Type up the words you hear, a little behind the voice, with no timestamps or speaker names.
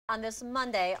on this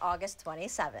Monday, August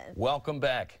 27th. Welcome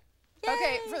back. Yay.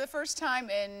 Okay, for the first time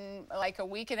in like a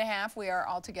week and a half, we are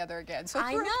all together again. So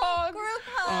I group know, hug. group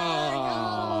hug.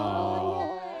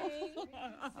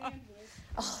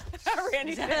 Oh,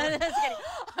 Randy.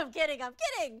 I'm kidding. I'm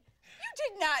kidding. You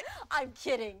did not. I'm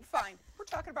kidding. Fine. We're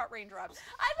talking about raindrops.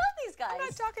 I love these guys. I'm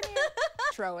not talking to you.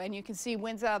 Metro, and you can see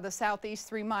winds out of the southeast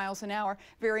 3 miles an hour.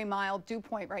 Very mild. Dew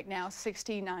point right now,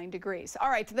 69 degrees. All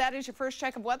right, that is your first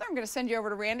check of weather. I'm going to send you over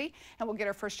to Randy, and we'll get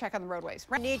our first check on the roadways.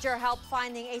 I need your help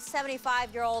finding a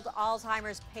 75-year-old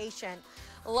Alzheimer's patient.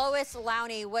 Lois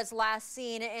Lowney was last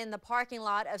seen in the parking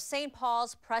lot of St.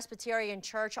 Paul's Presbyterian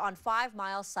Church on 5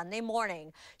 Mile Sunday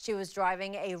morning. She was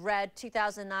driving a red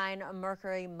 2009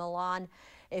 Mercury Milan.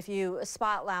 If you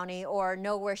spot Lowney or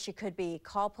know where she could be,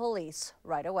 call police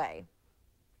right away.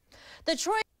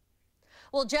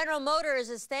 Well, General Motors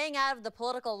is staying out of the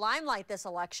political limelight this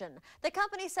election. The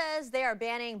company says they are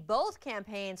banning both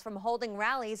campaigns from holding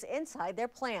rallies inside their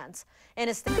plants.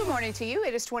 Good morning to you.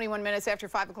 It is 21 minutes after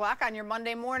 5 o'clock on your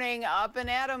Monday morning. Up and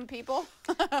at 'em, people.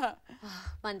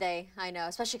 Monday, I know,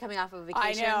 especially coming off of a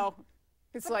vacation. I know.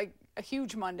 It's like a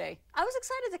huge Monday. I was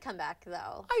excited to come back,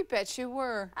 though. I bet you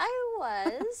were. I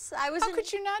was. How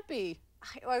could you not be?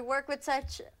 I work with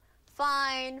such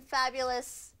fine,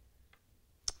 fabulous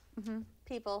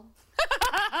people.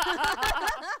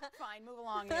 Fine, move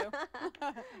along, you.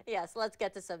 Yes, let's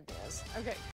get to some news. Okay.